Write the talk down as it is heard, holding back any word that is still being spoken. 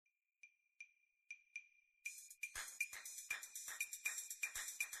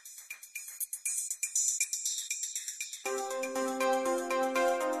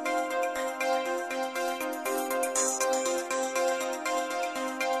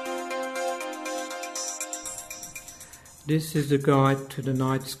This is a guide to the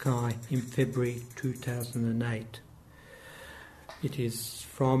night sky in February 2008. It is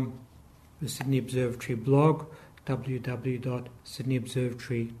from the Sydney Observatory blog,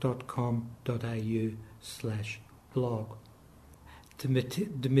 www.sydneyobservatory.com.au/blog.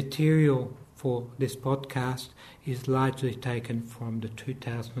 The material for this podcast is largely taken from the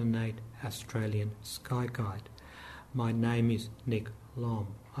 2008 Australian Sky Guide. My name is Nick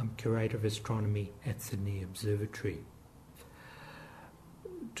Lom. I'm Curator of Astronomy at Sydney Observatory.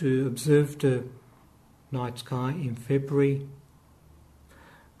 To observe the night sky in February,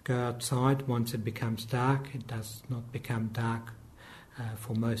 go outside once it becomes dark. It does not become dark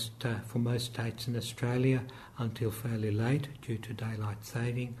for most states in Australia until fairly late due to daylight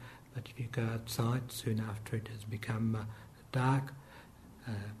saving. But if you go outside soon after it has become dark,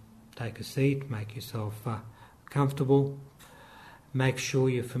 take a seat, make yourself comfortable. Make sure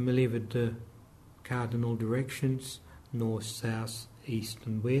you're familiar with the cardinal directions: north, south, east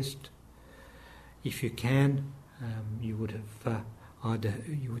and west. If you can, you would have either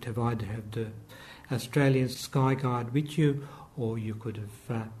have the Australian Sky Guide with you, or you could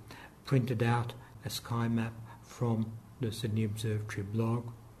have printed out a sky map from the Sydney Observatory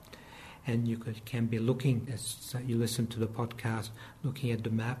blog. And you can be looking, as you listen to the podcast, looking at the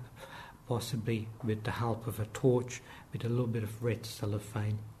map, possibly with the help of a torch, with a little bit of red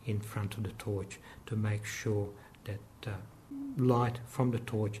cellophane in front of the torch to make sure that light from the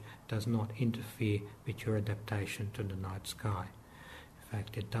torch does not interfere with your adaptation to the night sky. In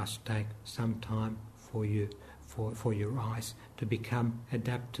fact, it does take some time for your eyes to become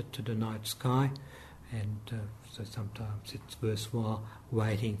adapted to the night sky, and so sometimes it's worthwhile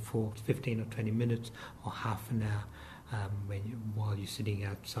waiting for 15 or 20 minutes or half an hour while you're sitting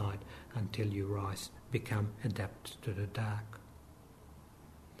outside until your eyes become adapted to the dark.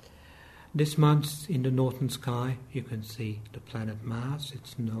 This month in the northern sky you can see the planet Mars.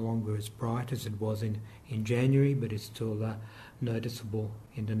 It's no longer as bright as it was in January, but it's still noticeable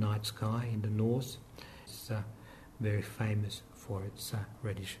in the night sky in the north. It's very famous for its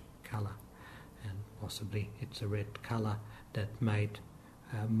reddish colour, and possibly it's a red colour that made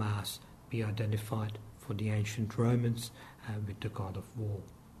Mars be identified for the ancient Romans with the god of war.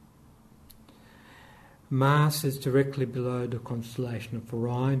 Mars is directly below the constellation of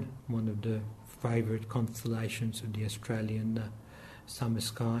Orion, one of the favourite constellations of the Australian summer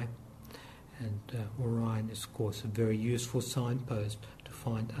sky. And Orion is, of course, a very useful signpost to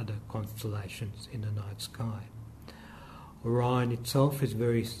find other constellations in the night sky. Orion itself is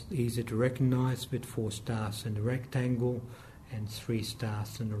very easy to recognise, with 4 stars in a rectangle and 3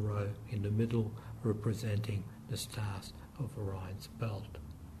 stars in a row in the middle, representing the stars of Orion's belt.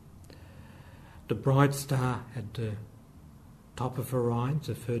 The bright star at the top of Orion,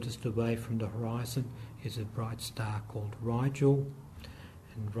 the furthest away from the horizon, is a bright star called Rigel.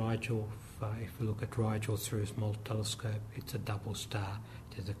 And Rigel, if you look at Rigel through a small telescope, it's a double star.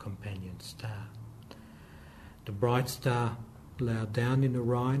 It is a companion star. The bright star lower down in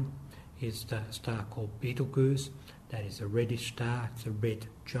Orion is the star called Betelgeuse. That is a reddish star. It's a red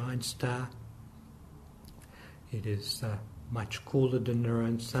giant star. It is much cooler than our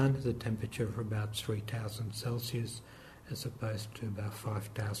own sun, has a temperature of about 3,000 Celsius as opposed to about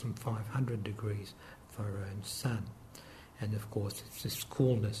 5,500 degrees for our own sun. And of course it's this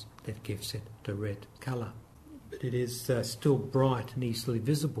coolness that gives it the red colour. But it is still bright and easily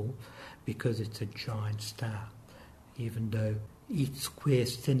visible because it's a giant star, even though each square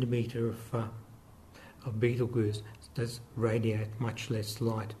centimetre of Betelgeuse does radiate much less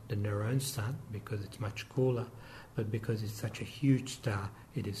light than our own sun because it's much cooler. But because it's such a huge star,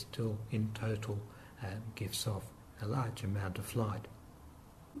 it is still in total gives off a large amount of light.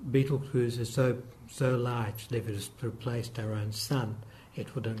 Betelgeuse is so large that if it replaced our own sun,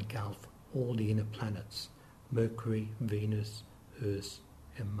 it would engulf all the inner planets: Mercury, Venus, Earth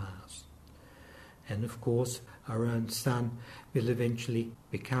and Mars. And of course, our own sun will eventually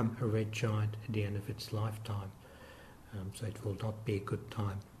become a red giant at the end of its lifetime. So it will not be a good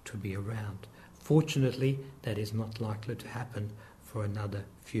time to be around. Fortunately, that is not likely to happen for another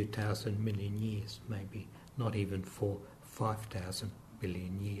few thousand million years, maybe not even for 5,000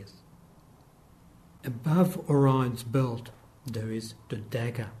 billion years. Above Orion's belt, there is the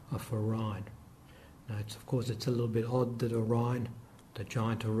dagger of Orion. Now, it's a little bit odd that Orion, the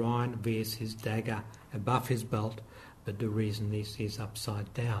giant Orion, wears his dagger above his belt, but the reason is he's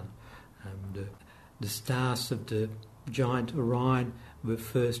upside down. The stars of the giant Orion were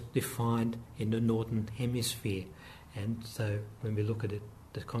first defined in the northern hemisphere, and so when we look at it,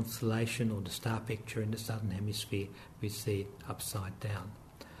 the constellation or the star picture in the southern hemisphere, we see it upside down.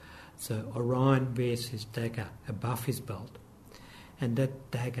 So Orion wears his dagger above his belt, and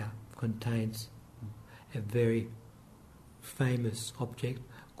that dagger contains a very famous object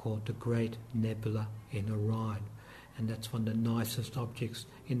called the Great Nebula in Orion, and that's one of the nicest objects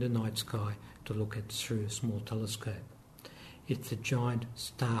in the night sky to look at through a small telescope. It's a giant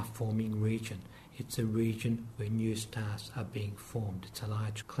star-forming region. It's a region where new stars are being formed. It's a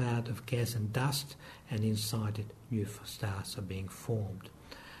large cloud of gas and dust, and inside it new stars are being formed.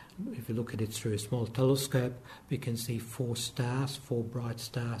 If you look at it through a small telescope, we can see four stars, four bright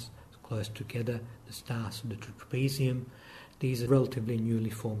stars close together, the stars of the trapezium. These are relatively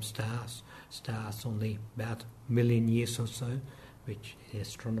newly formed stars only about a million years or so, which in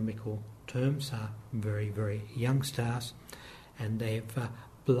astronomical terms are very, very young stars, and they have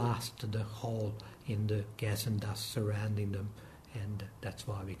blasted a hole in the gas and dust surrounding them, and that's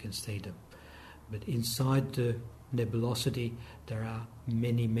why we can see them. But inside the nebulosity there are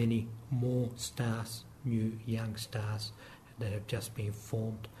many, many more stars, new young stars that have just been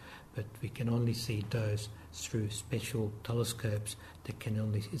formed, but we can only see those through special telescopes that can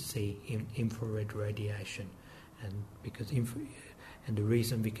only see infrared radiation, and because and the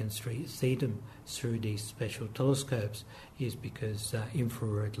reason we can see them through these special telescopes is because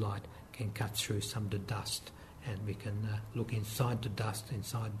infrared light can cut through some of the dust, and we can look inside the dust,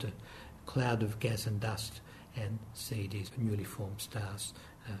 inside the cloud of gas and dust, and see these newly formed stars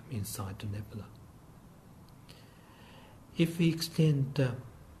inside the nebula. If we extend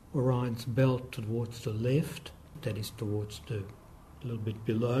Orion's belt towards the left, that is towards a little bit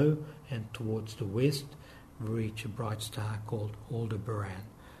below and towards the west, we reach a bright star called Aldebaran,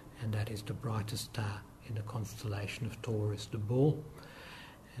 and that is the brightest star in the constellation of Taurus, the Bull.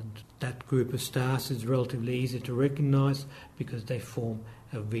 And that group of stars is relatively easy to recognize because they form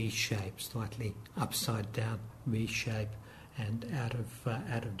a V shape, slightly upside down V shape, and out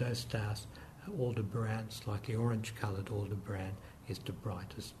of those stars, Aldebaran, slightly orange coloured Aldebaran, is the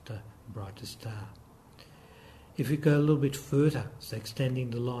brightest star. If we go a little bit further, so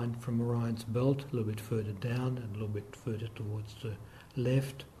extending the line from Orion's belt a little bit further down and a little bit further towards the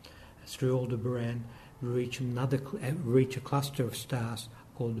left, through Aldebaran, we reach a cluster of stars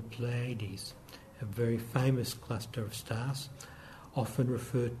called the Pleiades, a very famous cluster of stars, often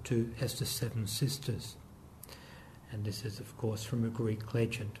referred to as the Seven Sisters. And this is, of course, from a Greek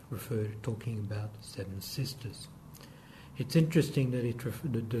legend talking about seven sisters. It's interesting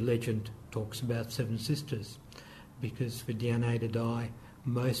that the legend talks about seven sisters, because with the unaided eye,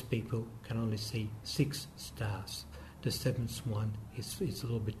 most people can only see 6 stars. The seventh one is a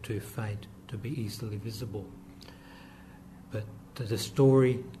little bit too faint to be easily visible. But the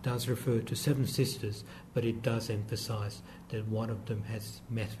story does refer to 7 sisters, but it does emphasize that one of them has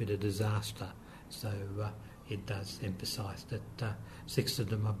met with a disaster. So it does emphasize that 6 of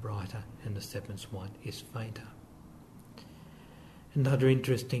them are brighter and the 7th one is fainter. Another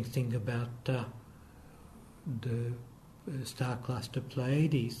interesting thing about the star cluster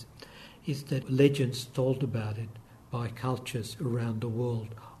Pleiades is that legends told about it by cultures around the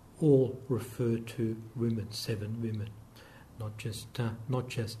world all refer to women, 7 women, not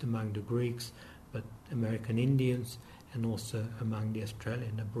just among the Greeks, but American Indians and also among the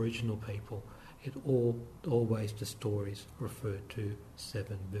Australian Aboriginal people. Always the stories refer to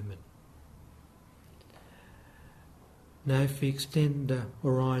 7 women. Now if we extend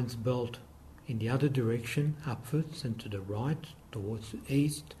Orion's belt in the other direction, upwards and to the right, towards the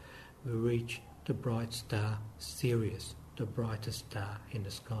east, we reach the bright star Sirius, the brightest star in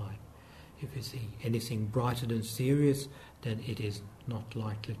the sky. If you see anything brighter than Sirius, then it is not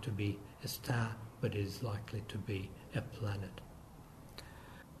likely to be a star, but it is likely to be a planet.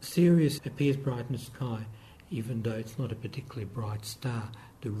 Sirius appears bright in the sky, even though it's not a particularly bright star.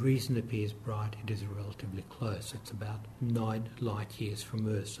 The reason it appears bright, it is relatively close. It's about 9 light years from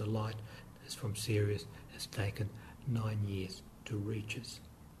Earth, so light as from Sirius has taken 9 years to reach us.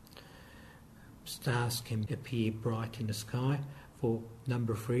 Stars can appear bright in the sky for a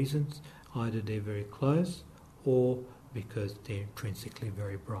number of reasons. Either they're very close or because they're intrinsically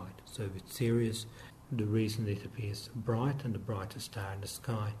very bright. So with Sirius, the reason it appears bright and the brightest star in the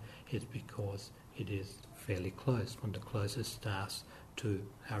sky is because it is fairly close, one of the closest stars to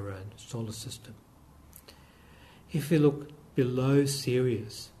our own solar system. If we look below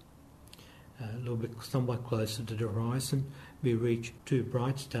Sirius, a little bit somewhat closer to the horizon, we reach 2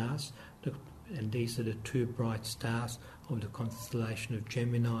 bright stars, and these are the 2 bright stars of the constellation of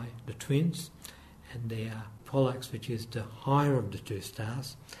Gemini, the twins, and they are Pollux, which is the higher of the 2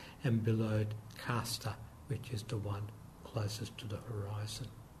 stars, and below it Castor, which is the one closest to the horizon.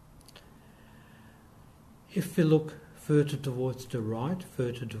 If we look further towards the right,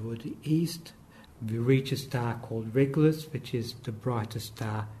 further toward the east, we reach a star called Regulus, which is the brightest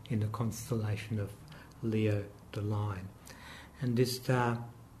star in the constellation of Leo the Lion. And this star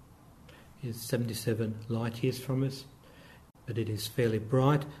is 77 light years from us, but it is fairly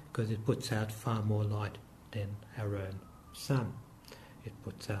bright because it puts out far more light than our own Sun. It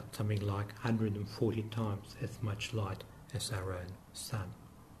puts out something like 140 times as much light as our own Sun.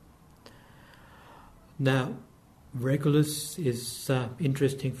 Now, Regulus is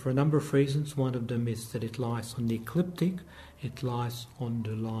interesting for a number of reasons. One of them is that it lies on the ecliptic. It lies on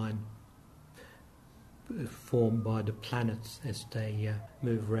the line formed by the planets as they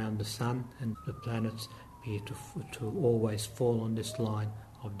move around the Sun, and the planets appear to always fall on this line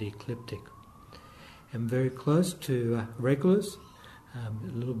of the ecliptic. And very close to Regulus, a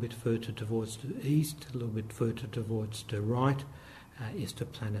little bit further towards the east, a little bit further towards the right, is the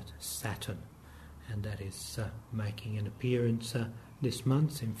planet Saturn. And that is making an appearance this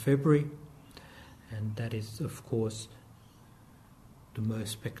month in February. And that is, of course, the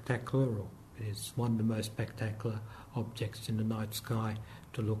most spectacular, or it is one of the most spectacular objects in the night sky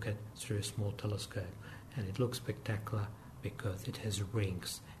to look at through a small telescope. And it looks spectacular because it has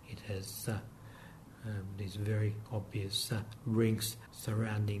rings. It has these very obvious rings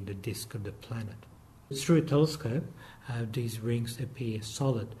surrounding the disk of the planet. Through a telescope, these rings appear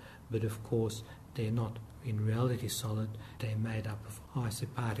solid, but of course they're not in reality solid. They're made up of icy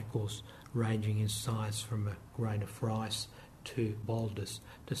particles ranging in size from a grain of rice to boulders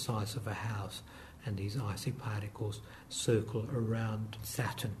the size of a house. And these icy particles circle around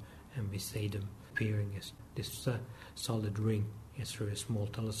Saturn, and we see them appearing as this solid ring through a small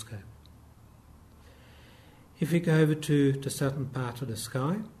telescope. If we go over to the southern part of the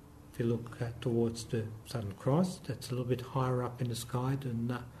sky, if you look towards the Southern Cross, that's a little bit higher up in the sky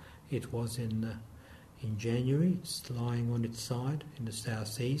than it was in January. It's lying on its side in the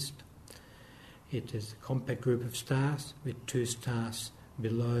southeast. It is a compact group of stars with two stars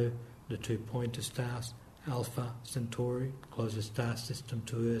below the two pointer stars, Alpha Centauri, closest star system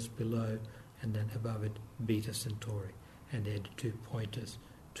to Earth below, and then above it Beta Centauri, and they're the two pointers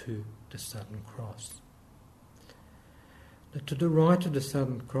to the Southern Cross. Now, to the right of the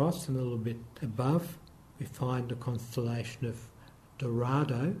Southern Cross and a little bit above, we find the constellation of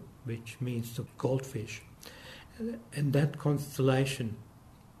Dorado, which means the goldfish. And that constellation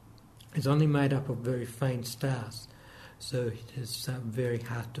is only made up of very faint stars, so it is very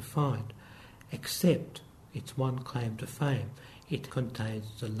hard to find, except its one claim to fame: it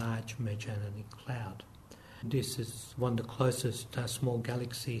contains the Large Magellanic Cloud. This is one of the closest small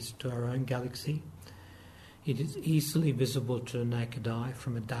galaxies to our own galaxy. It is easily visible to the naked eye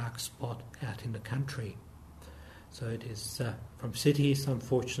from a dark spot out in the country. So it is from cities,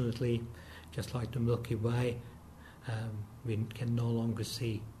 unfortunately, just like the Milky Way, we can no longer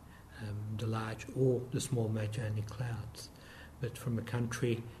see the large or the small Magellanic Clouds. But from a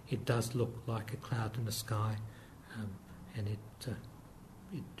country, it does look like a cloud in the sky, and it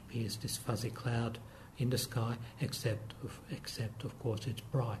appears this fuzzy cloud in the sky, except of course it's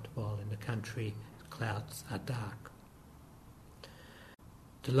bright, while in the country clouds are dark.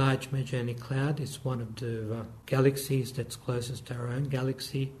 The Large Magellanic Cloud is one of the galaxies that's closest to our own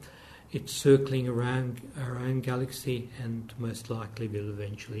galaxy. It's circling around our own galaxy and most likely will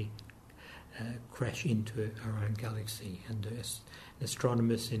eventually crash into our own galaxy. And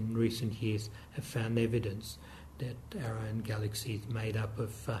astronomers in recent years have found evidence that our own galaxy is made up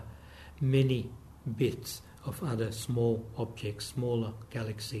of many bits of other small objects, smaller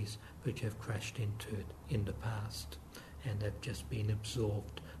galaxies, which have crashed into it in the past and have just been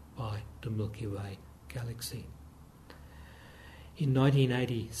absorbed by the Milky Way galaxy. In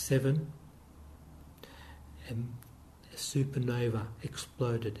 1987, a supernova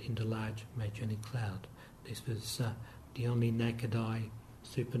exploded in the Large Magellanic Cloud. This was the only naked eye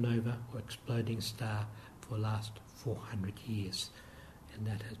supernova or exploding star for the last 400 years. And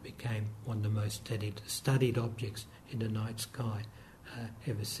that has become one of the most studied objects in the night sky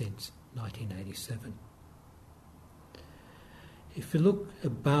ever since 1987. If you look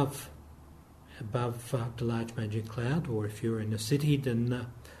above the Large Magellanic Cloud, or if you're in a city, then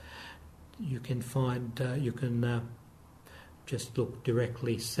you can just look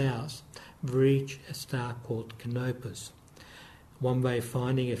directly south, reach a star called Canopus. One way of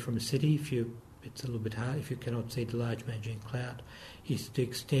finding it from a city, it's a little bit hard if you cannot see the Large Magellanic Cloud, is to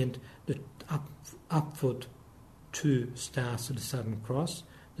extend the upward two stars of the Southern Cross,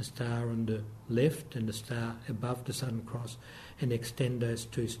 the star on the left and the star above the Southern Cross, and extend those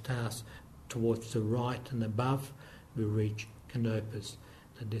two stars towards the right and above, we reach Canopus.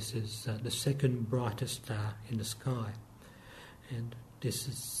 This is the second brightest star in the sky, and this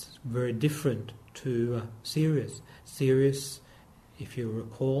is very different to Sirius. Sirius, if you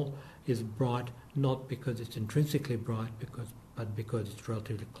recall, is bright not because it's intrinsically bright, but because it's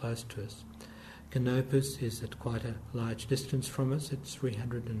relatively close to us. Canopus is at quite a large distance from us. It's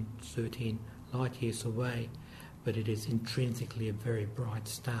 313 light years away, but it is intrinsically a very bright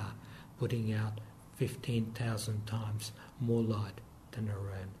star, putting out 15,000 times more light than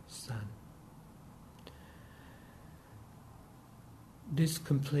our own sun. This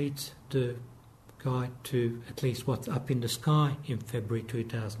completes the guide to at least what's up in the sky in February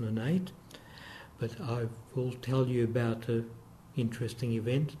 2008, but I will tell you about an interesting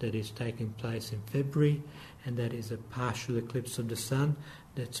event that is taking place in February, and that is a partial eclipse of the sun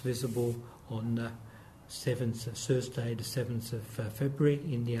that's visible on Thursday the 7th of February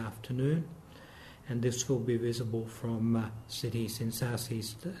in the afternoon, and this will be visible from cities in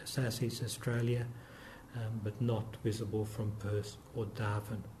southeast Australia, but not visible from Perth or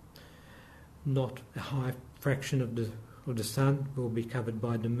Darwin. Not a high fraction of the sun will be covered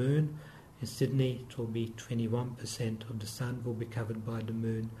by the moon. In Sydney, it will be 21% of the sun will be covered by the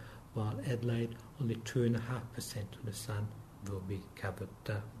moon, while Adelaide, only 2.5% of the sun will be covered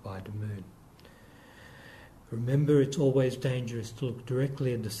by the moon. Remember, it's always dangerous to look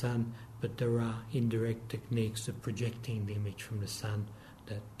directly at the sun, but there are indirect techniques of projecting the image from the sun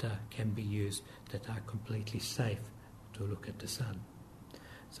that can be used that are completely safe to look at the sun.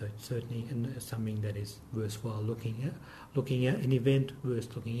 So it's certainly something that is worthwhile looking at, an event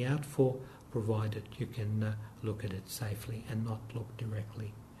worth looking out for, provided you can look at it safely and not look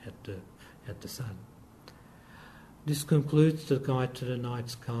directly at the sun. This concludes the Guide to the Night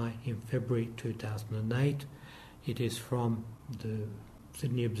Sky in February 2008. It is from the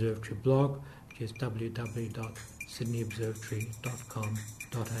Sydney Observatory blog, which is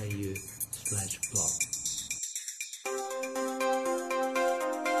www.sydneyobservatory.com.au/blog.